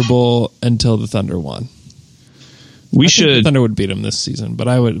miserable until the Thunder won. I think the Thunder would beat them this season,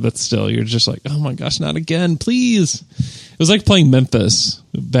 but still, you're just like, oh my gosh, not again, please. It was like playing Memphis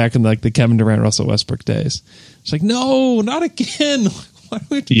back in like the Kevin Durant, Russell Westbrook days. It's like, no, not again. Why do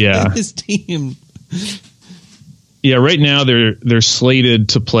we have to play this team? Yeah, right now they're slated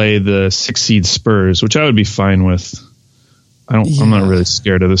to play the 6 seed Spurs, which I would be fine with. I'm not really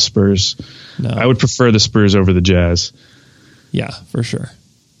scared of the Spurs. No. I would prefer the Spurs over the Jazz. Yeah, for sure.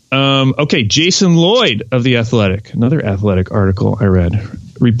 Okay, Jason Lloyd of The Athletic, another Athletic article I read,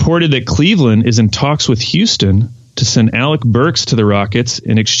 reported that Cleveland is in talks with Houston to send Alec Burks to the Rockets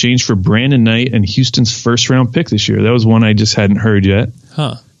in exchange for Brandon Knight and Houston's first-round pick this year. That was one I just hadn't heard yet.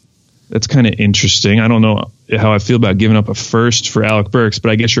 Huh. That's kind of interesting. I don't know how I feel about giving up a first for Alec Burks,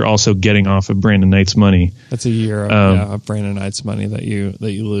 but I guess you're also getting off of Brandon Knight's money. That's a year of Brandon Knight's money that you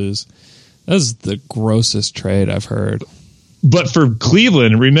lose. That's the grossest trade I've heard. But for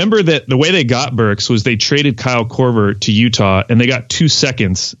Cleveland, remember that the way they got Burks was they traded Kyle Korver to Utah, and they got 2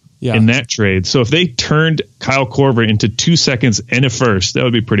 seconds in that trade. So if they turned Kyle Korver into 2 seconds and a first, that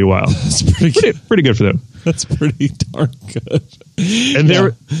would be pretty wild. That's pretty good for them. That's pretty darn good.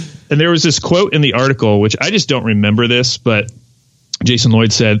 And there was this quote in the article, which I just don't remember this, but Jason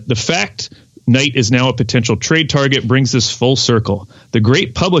Lloyd said, "The fact Knight is now a potential trade target brings this full circle. The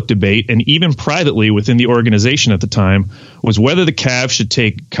great public debate, and even privately within the organization at the time, was whether the Cavs should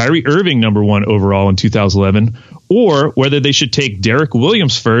take Kyrie Irving #1 overall in 2011, or whether they should take Derek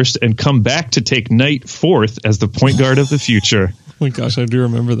Williams first and come back to take Knight 4th as the point guard of the future." Oh my gosh, I do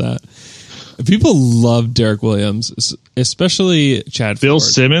remember that. People love Derek Williams, especially Chad Ford. Bill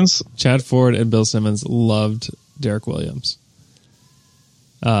Simmons? Chad Ford and Bill Simmons loved Derek Williams.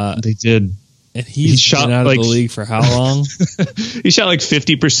 They did. And he's been out of the league for how long? He shot like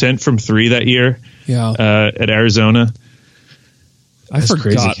 50% from 3 that year. Yeah. At Arizona. I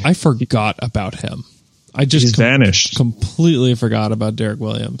forgot about him. I just vanished. Completely forgot about Derek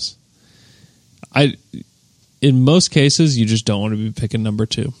Williams. In most cases, you just don't want to be picking number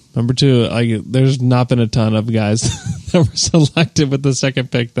 2. Number 2, there's not been a ton of guys that were selected with the second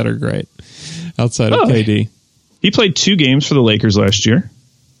pick that are great outside of KD. He played 2 games for the Lakers last year.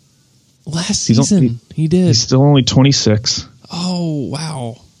 Last season, he did. He's still only 26. Oh,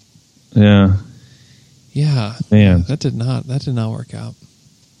 wow. Yeah. Yeah. Man. That did not work out.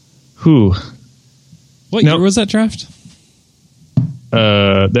 Who? What year was that draft?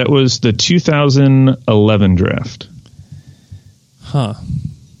 That was the 2011 draft. Huh.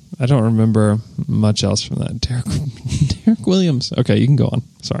 I don't remember much else from that. Derek Williams. Okay, you can go on.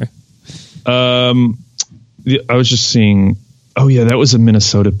 Sorry. I was just seeing. Oh yeah, that was a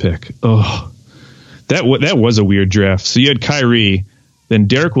Minnesota pick. Oh, that was a weird draft. So you had Kyrie, Then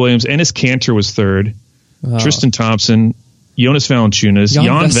Derek Williams, Enes Kanter was third. Tristan Thompson, Jonas Valanciunas,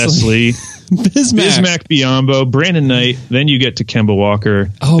 Jan Vesely, Bismack Biyombo, Brandon Knight. Then you get to Kemba Walker,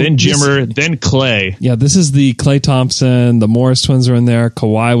 then Jimmer, then Clay. Yeah, this is the Klay Thompson. The Morris twins are in there.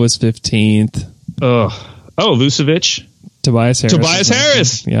 Kawhi was 15th. Vucevic. Tobias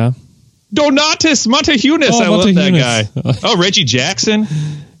Harris. Yeah. Donatas Montehunas. I love that guy. Reggie Jackson.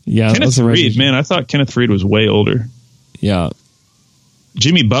 Yeah. Kenneth Faried. Man, I thought Kenneth Faried was way older. Yeah.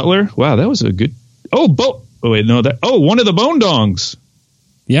 Jimmy Butler. Wow, that was a good. One of the Bone Dongs.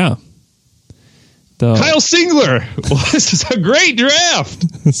 Yeah. Kyle Singler. This is a great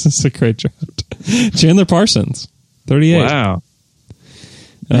draft. This is a great draft. Chandler Parsons, 38. Wow.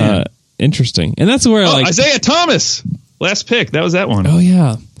 Interesting. And that's where Isaiah Thomas. Last pick. That was that one. Oh,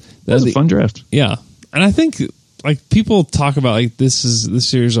 yeah. That was a fun draft. Yeah. And I think people talk about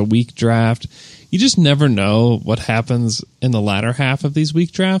this year's a weak draft. You just never know what happens in the latter half of these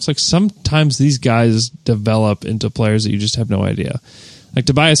weak drafts. Sometimes these guys develop into players that you just have no idea.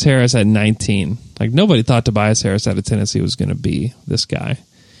 Tobias Harris at 19. Nobody thought Tobias Harris out of Tennessee was going to be this guy.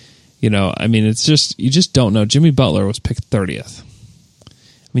 It's just, you just don't know. Jimmy Butler was picked 30th.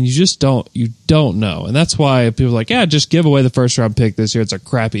 You don't know. And that's why people are just give away the first round pick this year. It's a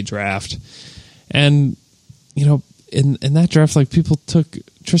crappy draft. And, in that draft, people took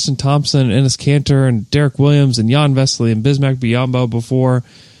Tristan Thompson, Enes Kanter, and Derek Williams, and Jan Vesely, and Bismack Biyombo before,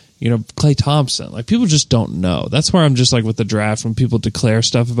 Klay Thompson. People just don't know. That's where I'm just with the draft, when people declare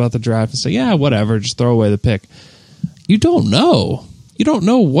stuff about the draft and say, yeah, whatever, just throw away the pick. You don't know. You don't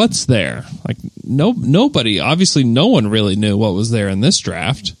know what's there. Nobody, obviously no one really knew what was there in this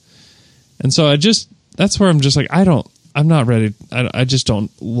draft. And so that's where I'm just I'm not ready. I just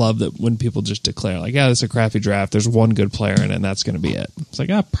don't love that when people just declare this is a crappy draft. There's one good player in it, and that's going to be it.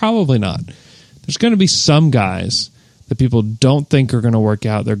 It's probably not. There's going to be some guys that people don't think are going to work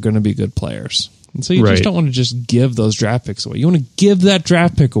out. They're going to be good players. And so you just don't want to just give those draft picks away. You want to give that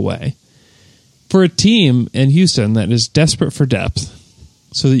draft pick away for a team in Houston that is desperate for depth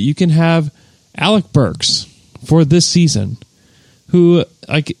so that you can have Alec Burks for this season, who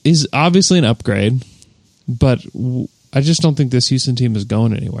is obviously an upgrade, but I just don't think this Houston team is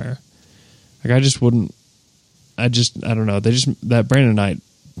going anywhere. I don't know. That Brandon Knight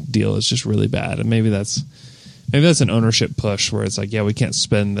deal is just really bad. And maybe that's an ownership push where it's we can't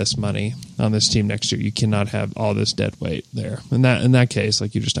spend this money on this team next year. You cannot have all this dead weight there. In that case,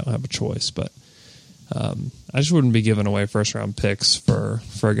 you just don't have a choice. But I just wouldn't be giving away first round picks for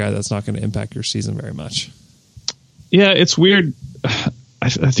a guy that's not going to impact your season very much. Yeah, it's weird. I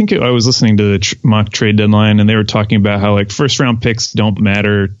think I was listening to the mock trade deadline, and they were talking about how first round picks don't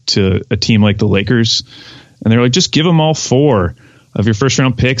matter to a team like the Lakers, and they're just give them all 4 of your first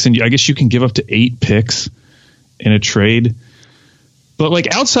round picks, and I guess you can give up to 8 picks in a trade.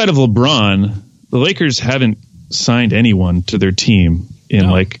 But outside of LeBron, the Lakers haven't signed anyone to their team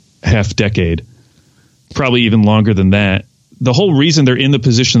in half decade, probably even longer than that. The whole reason they're in the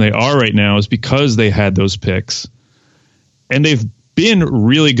position they are right now is because they had those picks, and they've been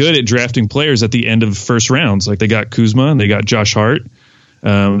really good at drafting players at the end of first rounds. They got Kuzma and they got Josh Hart.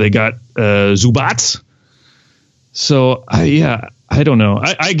 They got Zubats. So I don't know.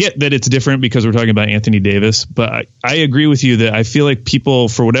 I get that it's different because we're talking about Anthony Davis, but I agree with you that I feel like people,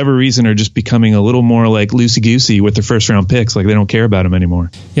 for whatever reason, are just becoming a little more loosey-goosey with their first round picks. They don't care about them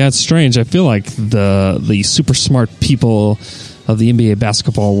anymore. Yeah, it's strange. I feel like the super smart people of the NBA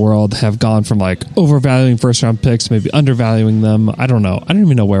basketball world have gone from overvaluing first round picks, maybe undervaluing them. I don't know. I don't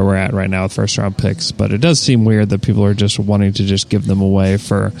even know where we're at right now with first round picks, but it does seem weird that people are just wanting to just give them away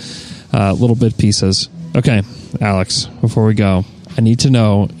for little bit pieces. Okay, Alex, before we go, I need to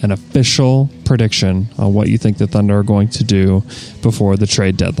know an official prediction on what you think the Thunder are going to do before the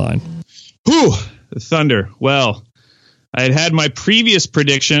trade deadline. The Thunder. Well, I had my previous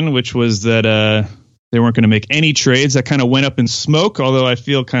prediction, which was that they weren't going to make any trades. That kind of went up in smoke, although I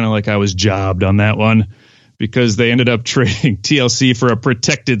feel kind of like I was jobbed on that one because they ended up trading TLC for a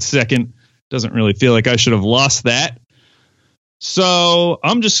protected second. Doesn't really feel like I should have lost that. So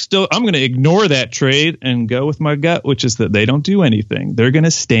I'm going to ignore that trade and go with my gut, which is that they don't do anything. They're going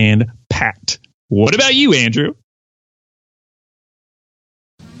to stand pat. What about you, Andrew?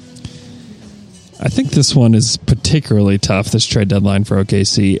 I think this one is particularly tough, this trade deadline for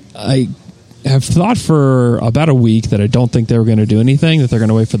OKC. I have thought for about a week that I don't think they were going to do anything, that they're going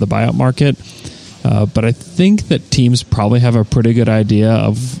to wait for the buyout market. But I think that teams probably have a pretty good idea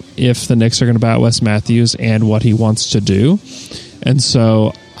of if the Knicks are going to buy out Wes Matthews and what he wants to do. And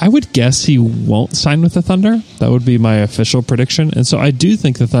so I would guess he won't sign with the Thunder. That would be my official prediction. And so I do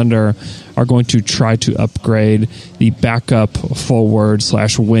think the Thunder are going to try to upgrade the backup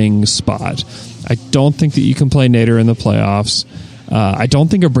forward/wing spot. I don't think that you can play Nader in the playoffs. I don't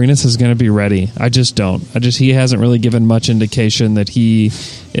think Abrines is going to be ready. I just don't. He hasn't really given much indication that he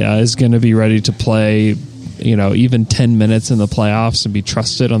is going to be ready to play, even 10 minutes in the playoffs and be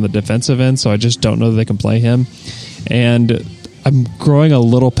trusted on the defensive end. So I just don't know that they can play him. And I'm growing a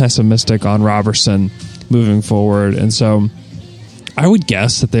little pessimistic on Robertson moving forward. And so I would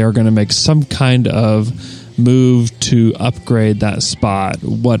guess that they are going to make some kind of move to upgrade that spot.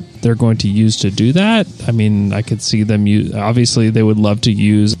 What they're going to use to do that, I mean, I could see them use, obviously they would love to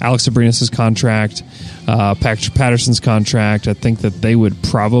use Alex Abrines' contract, Patrick Patterson's contract. I think that they would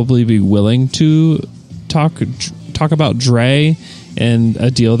probably be willing to talk about Dre and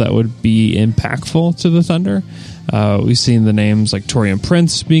a deal that would be impactful to the Thunder. We've seen the names like Taurean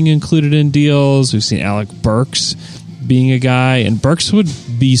Prince being included in deals. We've seen Alec Burks being a guy, and Burks would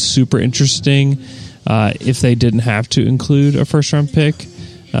be super interesting if they didn't have to include a first-round pick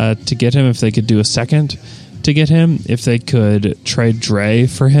to get him, if they could do a second to get him, if they could trade Dre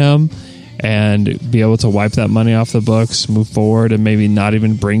for him and be able to wipe that money off the books, move forward, and maybe not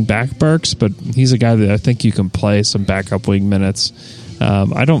even bring back Burks. But he's a guy that I think you can play some backup wing minutes.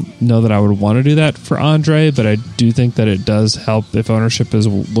 I don't know that I would want to do that for Andre, but I do think that it does help if ownership is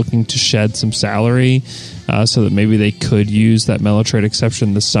looking to shed some salary so that maybe they could use that Melo trade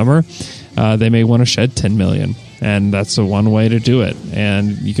exception this summer. They may want to shed $10 million, and that's the one way to do it.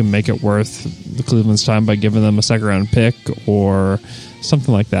 And you can make it worth the Cleveland's time by giving them a second-round pick or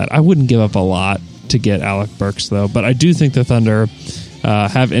something like that. I wouldn't give up a lot to get Alec Burks, though, but I do think the Thunder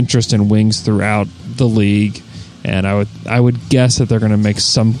have interest in wings throughout the league, and I would guess that they're going to make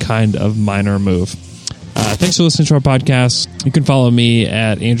some kind of minor move. Thanks for listening to our podcast. You can follow me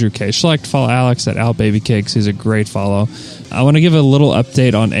at Andrew K. Schlecht. Follow Alex at AlBabyCakes. He's a great follow. I want to give a little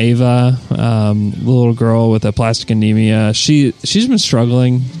update on Ava, the little girl with aplastic anemia. She's been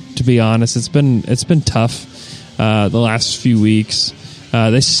struggling, to be honest. It's been tough the last few weeks.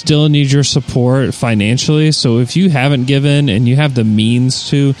 They still need your support financially. So if you haven't given and you have the means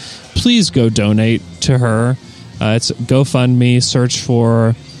to, please go donate to her. It's GoFundMe. Search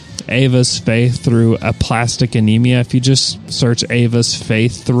for Ava's Faith Through Aplastic Anemia. If you just search Ava's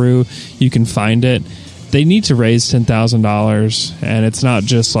Faith Through, you can find it. They need to raise $10,000, and it's not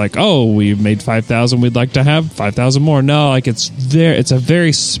just like, oh, we made $5,000, we'd like to have $5,000 more. No, like it's a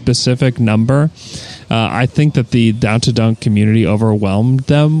very specific number. I think that the Down to Dunk community overwhelmed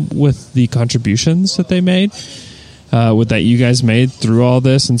them with the contributions that they made, that you guys made through all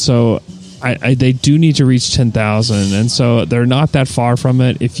this, and so they do need to reach 10,000, and so they're not that far from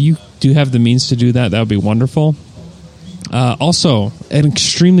it. If you do have the means to do that, that would be wonderful. Also, an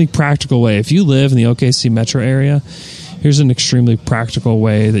extremely practical way. If you live in the OKC metro area, here's an extremely practical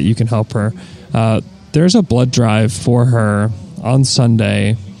way that you can help her. There's a blood drive for her on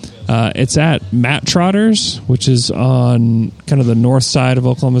Sunday. It's at Matt Trotters, which is on kind of the north side of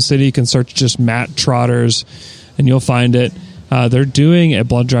Oklahoma City. You can search just Matt Trotters, and you'll find it. They're doing a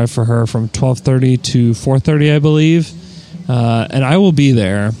blood drive for her from 12:30 to 4:30, I believe. And I will be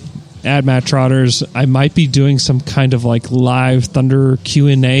there at Matt Trotters. I might be doing some kind of like live Thunder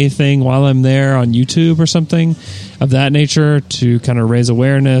Q&A thing while I'm there on YouTube or something of that nature to kind of raise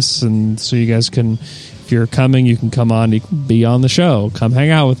awareness. And so you guys can, if you're coming, you can come on, you can be on the show, come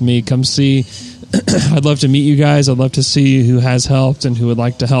hang out with me, come see. I'd love to meet you guys. I'd love to see who has helped and who would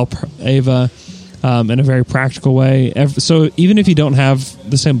like to help Ava in a very practical way. So even if you don't have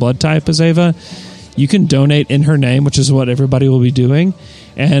the same blood type as Ava, you can donate in her name, which is what everybody will be doing.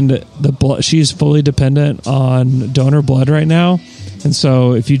 And she's fully dependent on donor blood right now. And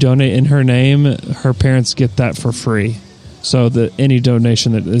so if you donate in her name, her parents get that for free. So that any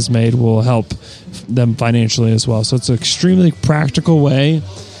donation that is made will help them financially as well. So it's an extremely practical way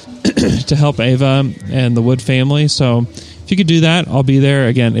to help Ava and the Wood family. So if you could do that, I'll be there.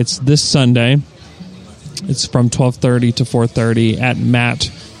 Again, it's this Sunday. It's from 12:30 to 4:30 at Matt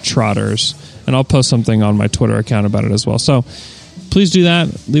Trotters. And I'll post something on my Twitter account about it as well. So please do that.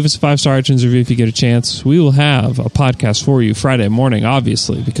 Leave us a 5-star iTunes review if you get a chance. We will have a podcast for you Friday morning,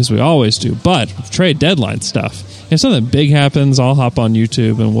 obviously, because we always do. But trade deadline stuff. If something big happens, I'll hop on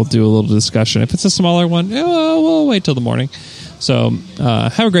YouTube and we'll do a little discussion. If it's a smaller one, we'll wait till the morning. So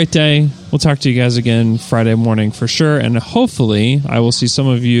have a great day. We'll talk to you guys again Friday morning for sure. And hopefully I will see some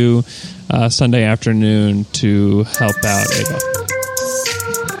of you Sunday afternoon to help out Ava.